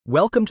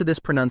Welcome to this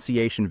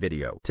pronunciation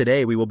video.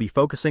 Today we will be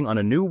focusing on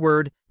a new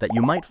word that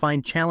you might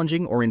find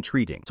challenging or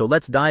intriguing. So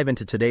let's dive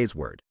into today's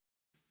word.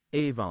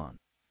 Avon,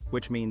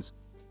 which means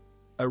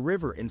a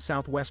river in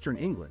southwestern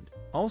England,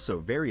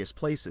 also various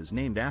places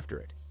named after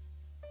it.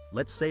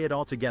 Let's say it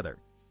all together.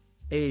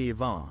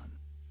 Avon.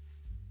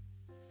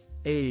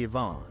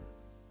 Avon.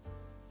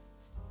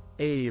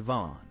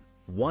 Avon.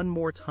 One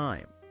more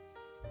time.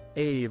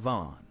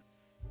 Avon.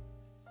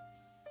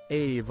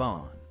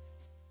 Avon.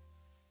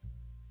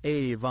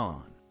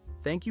 Avon.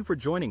 Thank you for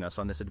joining us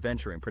on this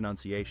adventure in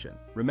pronunciation.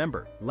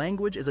 Remember,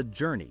 language is a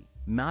journey,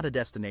 not a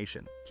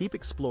destination. Keep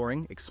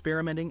exploring,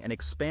 experimenting, and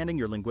expanding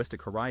your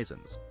linguistic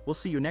horizons. We'll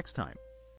see you next time.